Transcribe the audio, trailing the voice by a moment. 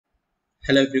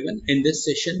Hello everyone. In this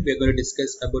session, we are going to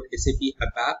discuss about SAP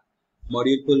ABAP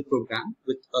module pool program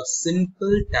with a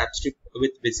simple Tabstrip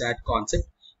with wizard concept.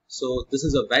 So this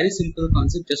is a very simple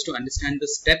concept just to understand the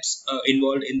steps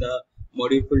involved in the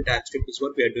module pool Tabstrip is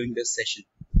what we are doing this session.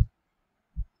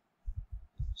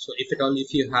 So if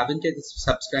you haven't yet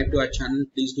subscribed to our channel,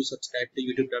 please do subscribe to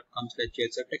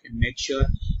youtube.com/Softech and make sure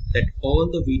that all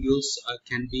the videos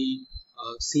can be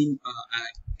seen,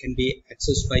 can be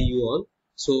accessed by you all.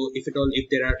 So if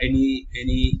there are any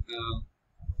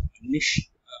niche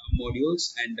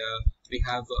modules and we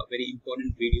have very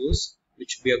important videos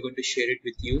which we are going to share it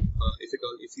with you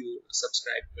if you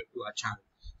subscribe to our channel.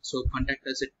 So contact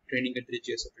us at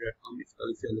training@gsf.com if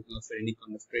you are looking for any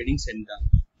kind of trainings, and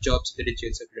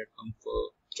jobs@gsf.com for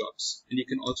jobs. And you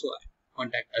can also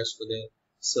contact us for the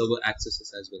server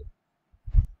accesses as well.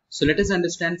 So let us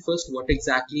understand first what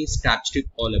exactly is Tabstrip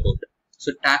all about.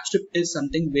 So Tabstrip is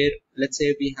something where, let's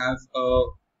say we have a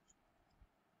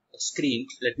screen.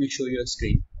 Let me show you a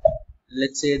screen.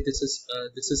 Let's say this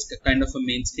is kind of a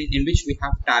main screen in which we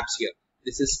have tabs here.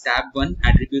 This is tab 1,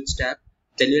 attributes tab.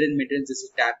 Delivery and maintenance, this is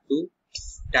tab 2,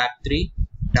 tab 3,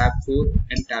 tab 4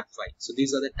 and tab 5. So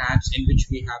these are the tabs in which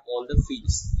we have all the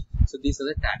fields. So these are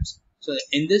the tabs. So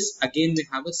in this again we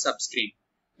have a subscreen.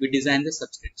 We design the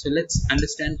subscreen. So let's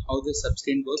understand how the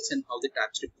subscreen works and how the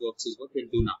Tabstrip works is what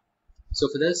we'll do now. So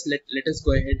for this, let us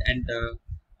go ahead and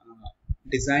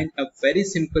design a very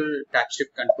simple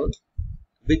Tabstrip control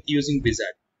with using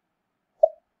wizard.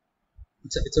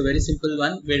 It's a very simple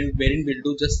one wherein we'll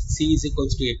do just C is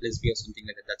equals to A plus B or something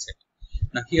like that. That's it.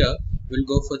 Now here we'll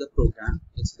go for the program.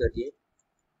 It's 38.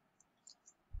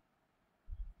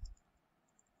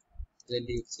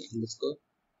 ZDXC underscore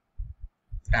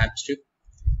Tabstrip.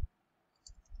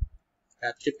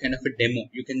 Tabstrip kind of a demo.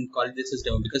 You can call this as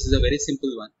demo because it's a very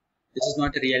simple one. This is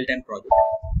not a real-time project.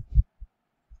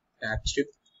 Tabstrip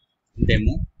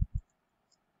demo,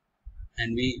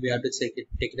 and we have to take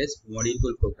it as module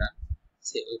pool program.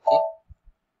 Say OK.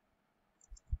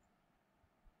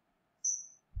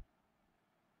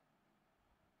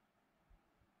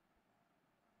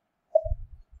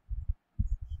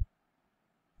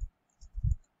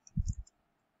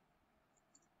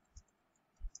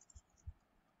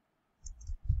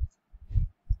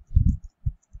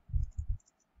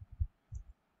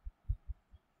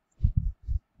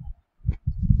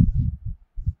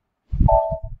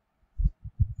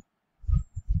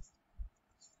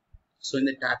 So in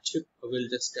the Tabstrip, we'll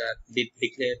just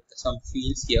declare some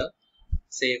fields here.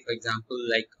 Say for example,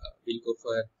 like we'll go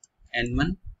for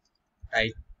N1,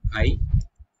 type I,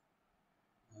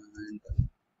 and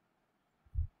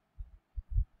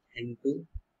N2,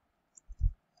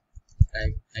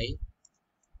 type I,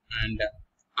 and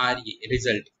RE,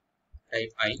 result,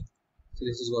 type I. So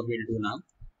this is what we'll do now,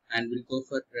 and we'll go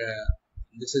for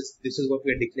this is what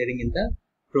we are declaring in the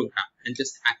program, and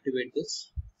just activate this.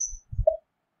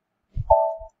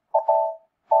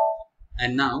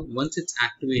 And now once it's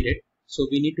activated, so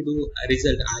we need to do a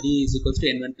result RE is equals to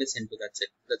N1 plus N2. That's it.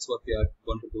 That's what we are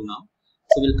going to do now.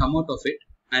 So we'll come out of it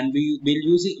and we'll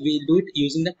do it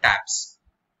using the tabs,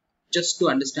 just to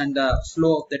understand the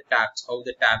flow of the tabs, how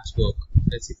the tabs work.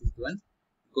 SC51,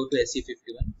 go to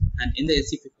SC51, and in the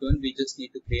SC51 we just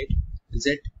need to create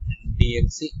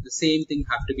ZDXC. The same thing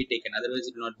have to be taken, otherwise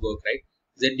it will not work, right?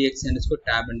 ZDXC underscore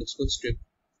tab underscore strip,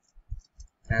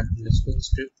 tab underscore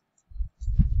strip,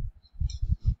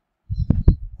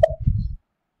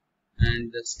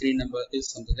 and the screen number is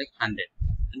something like 100,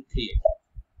 and create.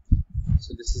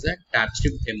 So this is a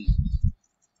Tabstrip demo.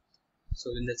 So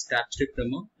in this Tabstrip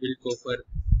demo, we'll go for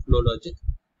flow logic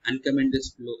and comment this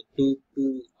flow to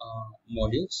two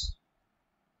modules,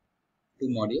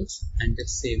 and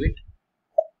just save it,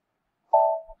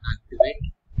 activate.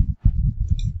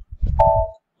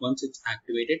 Once it's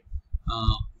activated,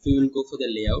 we will go for the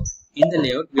layout. In the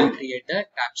layout, we'll create a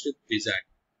Tabstrip wizard.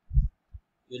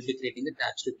 We'll be creating the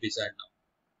Tabstrip wizard now.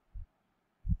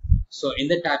 So in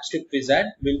the Tabstrip wizard,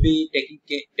 we'll be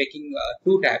taking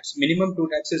two tabs. Minimum 2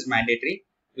 tabs is mandatory.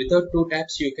 Without 2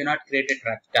 tabs, you cannot create a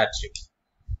Tabstrip.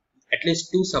 At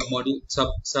least 2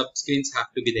 subscreens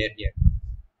have to be there here.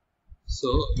 So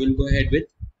we'll go ahead with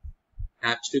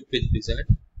Tabstrip with wizard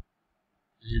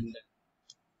and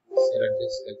select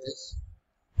this like this.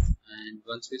 And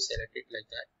once we select it like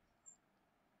that,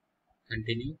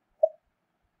 continue.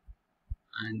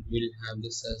 And we'll have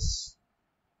this as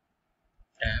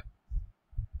tab,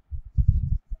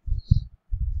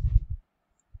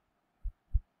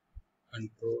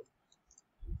 control,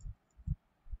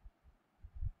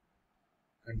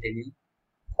 continue.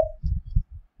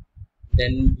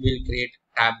 Then we'll create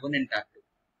tab 1 and tab 2.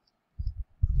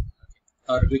 Okay.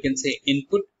 or we can say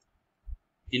input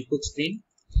screen,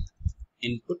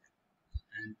 input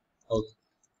and output.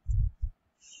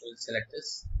 We'll select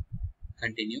this,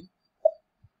 continue.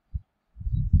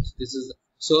 This is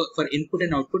so for input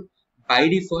and output. By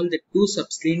default, the two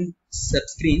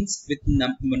subscreens with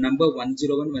number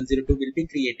 101, 102 will be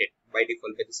created by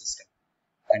default by the system.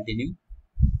 Continue.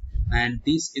 And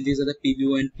these are the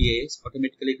PBO and PAS.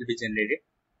 Automatically it will be generated.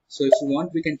 So if you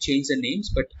want, we can change the names,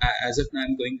 but as of now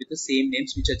I'm going with the same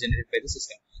names which are generated by the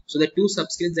system. So the two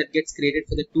subscreens that gets created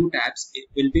for the two tabs, it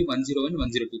will be 101,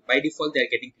 102. By default they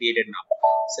are getting created now.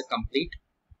 So complete.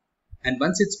 And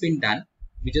once it's been done,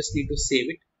 we just need to save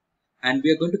it. And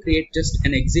we are going to create just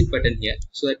an exit button here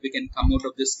so that we can come out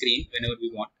of the screen whenever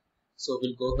we want. So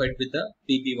we'll go ahead with the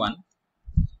PB1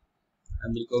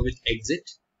 and we'll go with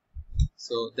exit.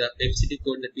 So the FCT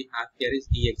code that we have here is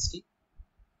ext,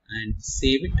 and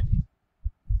save it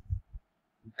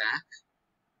back.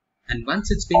 And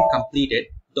once it's been completed,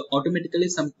 automatically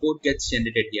some code gets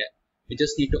generated here. We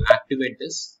just need to activate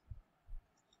this.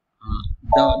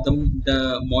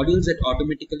 The modules that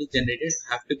automatically generated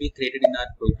have to be created in our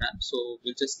program, so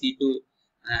we'll just need to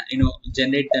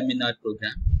generate them in our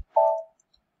program.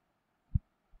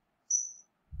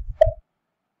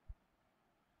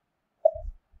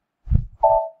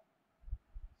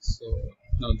 So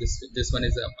now this one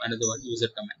is another one, user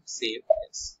command, save,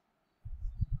 yes,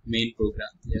 main program,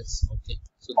 yes, okay.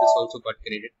 So this also got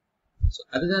created. So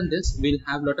other than this, we'll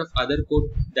have a lot of other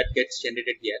code that gets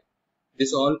generated here.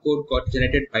 This all code got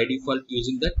generated by default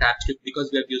using the Tabstrip,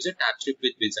 because we have used a Tabstrip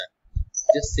with Wizard.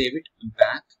 Just save it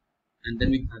back, and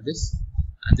then we have this.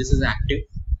 This is active.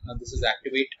 Now this is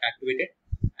activated,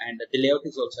 and the layout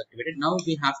is also activated. Now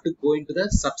we have to go into the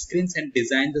subscreens and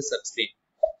design the subscreen.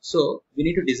 So we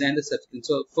need to design the subscreen.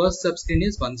 So first subscreen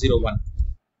is 101,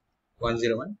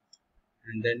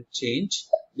 and then change,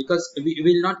 because we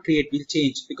will not create, we'll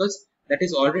change, because that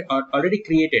is already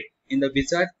created in the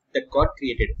Wizard that got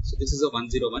created. So this is a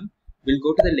 101. We'll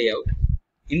go to the layout.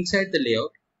 Inside the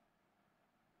layout,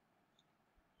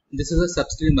 this is a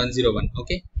subscreen 101.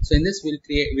 Okay. So in this, we'll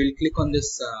click on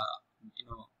this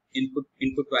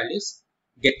input values,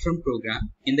 get from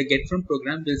program. In the get from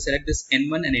program, we'll select this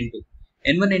N1 and N2.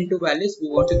 N1 and N2 values we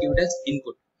want to give it as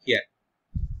input here.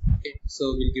 Okay.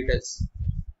 So we'll give it as.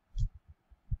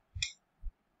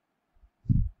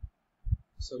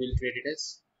 So we'll create it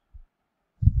as.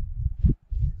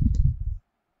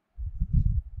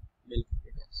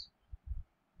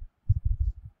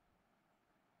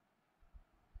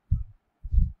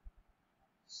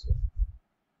 So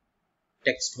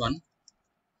text one.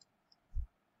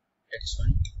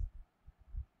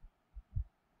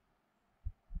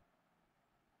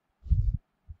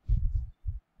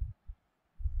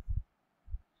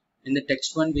 In the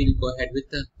text one, we'll go ahead with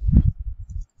the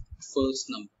first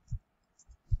number.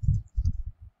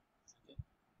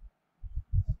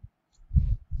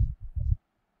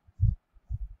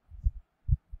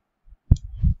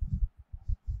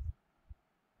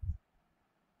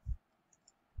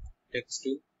 Text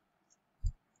 2,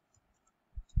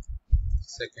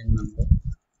 second number.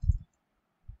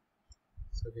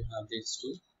 So we have these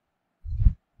two,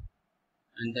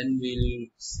 and then we'll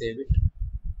save it.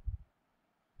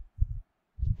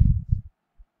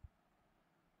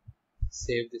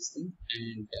 Save this thing,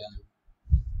 and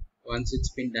once it's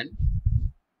been done,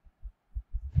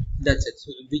 that's it.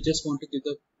 So we just want to give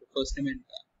the first name, and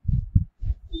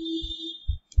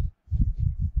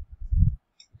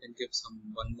then give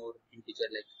one more integer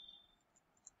like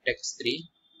text 3,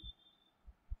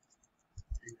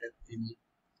 enter any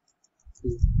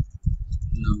two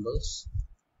numbers,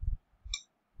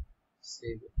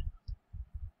 save it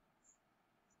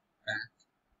back,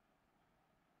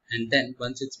 and then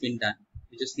once it's been done,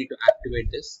 we just need to activate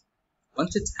this.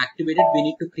 Once it's activated, we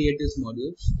need to create these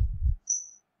modules.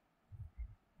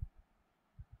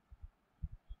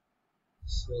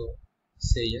 So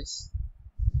say yes.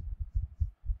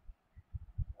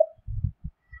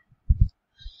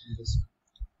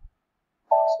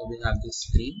 So we have this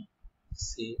screen,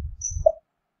 save,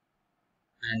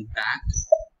 and back.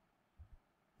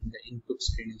 And the input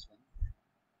screen is one.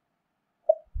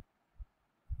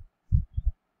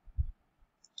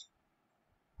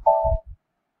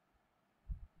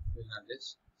 We have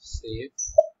this, save,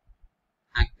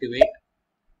 activate,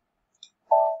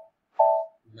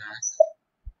 back,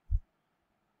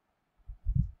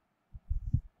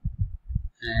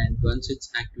 and once it's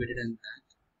activated and back,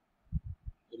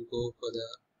 we'll go for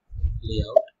the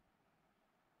layout.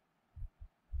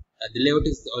 The layout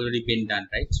is already been done,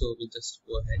 right? So we'll just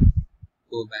go ahead,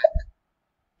 go back,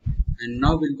 and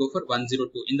now we'll go for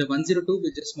 102. In the 102,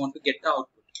 we just want to get the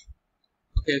output.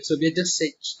 Okay, so we are just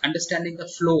understanding the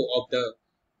flow of the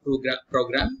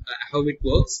program, how it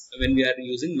works when we are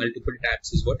using multiple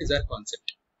tabs is what is our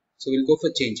concept. So we'll go for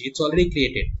change. It's already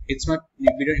created. It's not,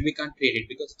 we can't create it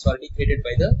because it's already created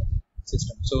by the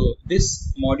system. So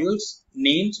this module's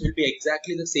names will be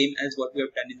exactly the same as what we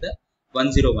have done in the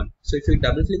 101. So if you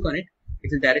double click on it, it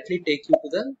will directly take you to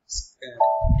the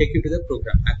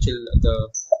program, the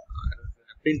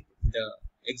print, the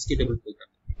executable program.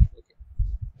 Okay.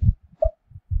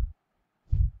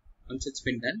 Once it's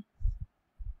been done,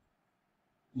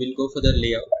 we'll go for the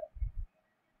layout.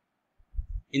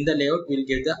 In the layout, we'll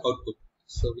get the output.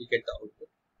 So we'll get the output.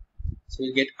 So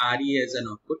we'll get RE as an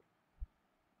output.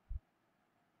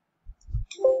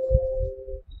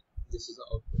 This is the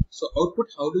output. So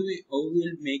output, how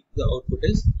we'll make the output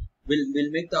is,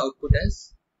 we'll make the output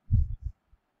as,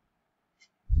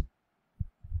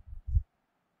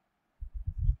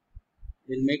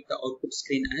 we'll make the output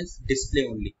screen as display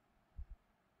only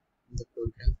in the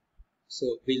program.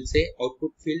 So we'll say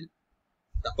output field,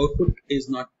 the output is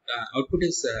not, output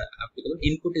is applicable,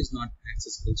 input is not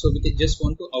accessible. So we just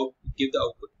want to give the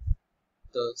output.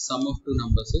 The sum of two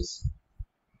numbers is,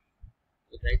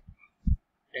 right,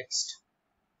 text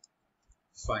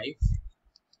 5,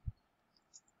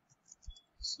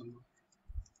 sum of,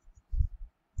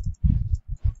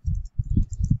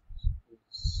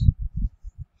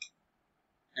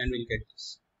 and we'll get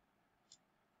this.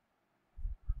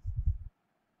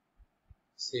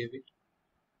 Save it,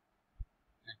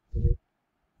 activate,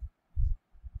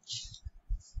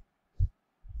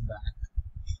 back.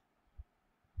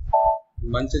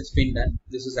 Once it's been done,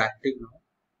 this is active now.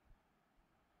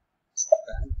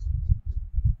 Back.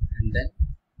 And then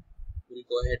we'll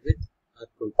go ahead with our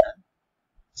program.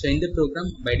 So in the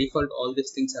program, by default, all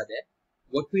these things are there.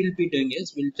 What we'll be doing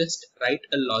is, we'll just write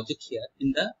a logic here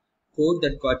in the code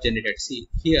that got generated. See,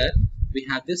 here we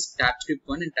have this Tabstrip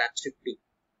 1 and Tabstrip 2.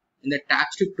 In the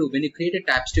Tabstrip 2, when you create a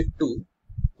Tabstrip 2,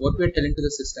 what we're telling to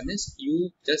the system is,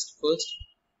 you just first,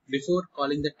 before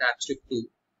calling the Tabstrip 2,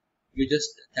 you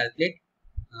just calculate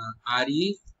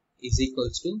RE is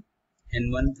equals to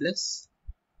N1 plus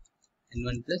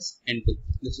N2.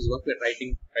 This is what we're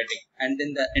writing. And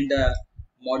then the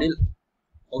module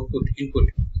output input,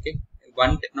 okay,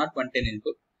 not 110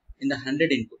 input, in the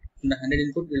 100 input. In the 100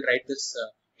 input, we'll write this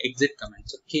exit command.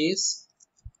 So case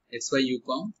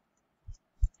xyucom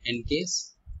in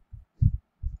case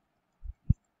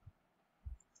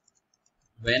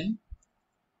when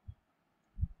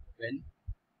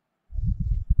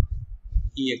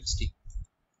ext,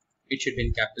 it should be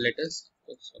in capital letters, of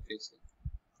course, obviously.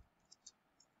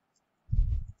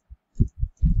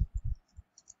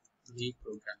 The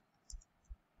program.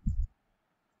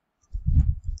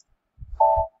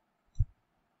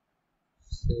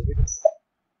 Save it.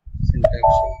 Syntax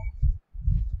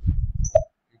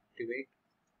activate.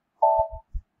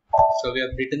 So we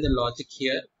have written the logic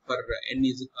here for n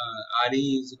is RE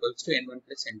is equals to N1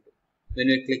 plus N2. When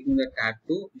we are clicking the tab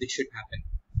 2, this should happen.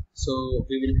 So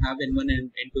we will have N1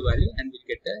 and N2 value, and we'll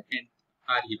get the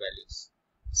RE values.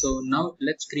 So now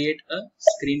let's create a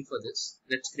screen for this.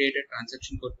 Let's create a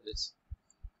transaction code for this.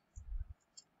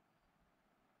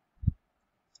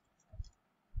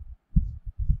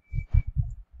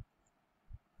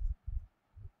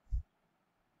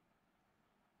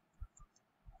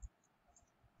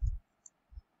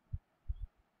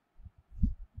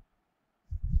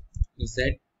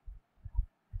 Z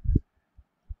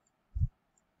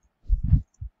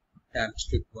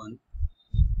Tabstrip 1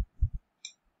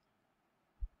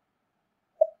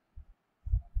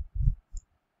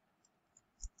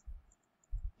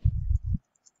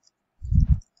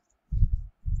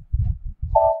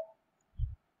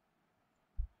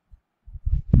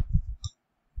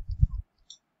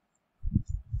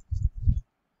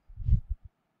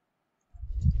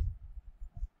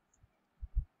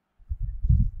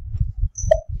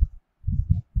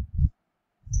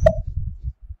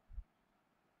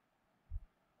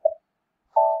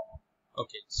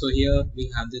 Okay, so here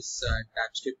we have this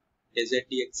Tabstrip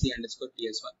zdxc underscore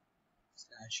ts1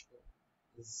 slash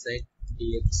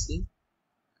zdxc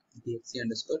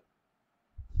underscore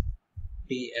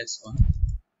ts1.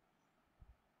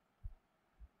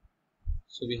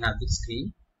 So we have this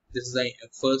screen. This is a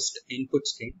first input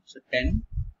screen. So 10,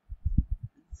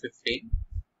 15,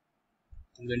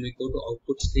 and when we go to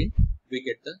output screen, we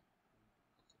get the,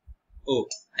 oh,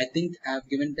 I think I have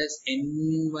given it as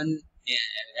n1.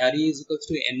 RE is equals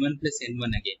to N1 plus N1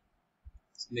 again.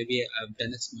 So maybe I've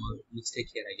done a small mistake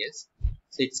here, I guess.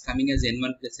 So it's coming as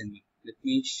N1 plus N1. Let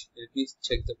me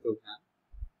check the program.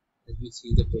 Let me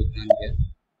see the program here.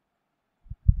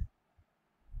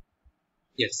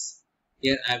 Yes,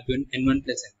 Here I have given n1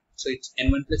 plus n. So it's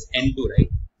n1 plus n2,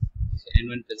 right? So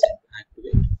n1 plus n2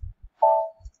 activate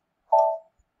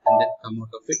and then come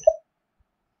out of it.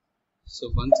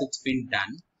 So once it's been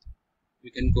done, we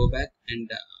can go back and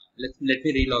let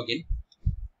me relog in.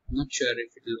 I'm not sure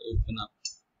if it will open up.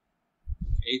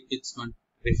 It's not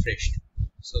refreshed.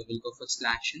 So we'll go for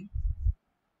 /n.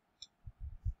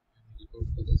 We'll go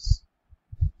for this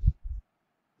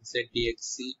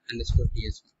zdxc underscore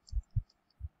ts1.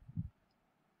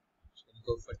 So we'll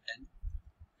go for 10,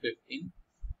 15,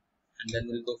 and then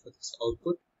we'll go for this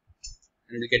output,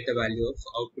 and we'll get the value of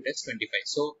output as 25.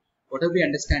 So what are we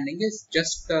understanding is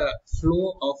just the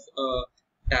flow of a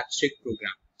Tabstrip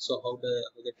program. So how the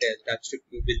Tabstrip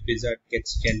with wizard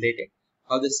gets generated,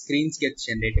 how the screens gets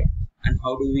generated, and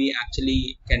how do we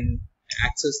actually can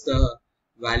access the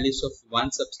values of one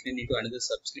subscreen into another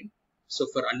subscreen. So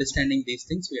for understanding these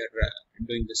things, we are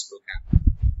doing this program.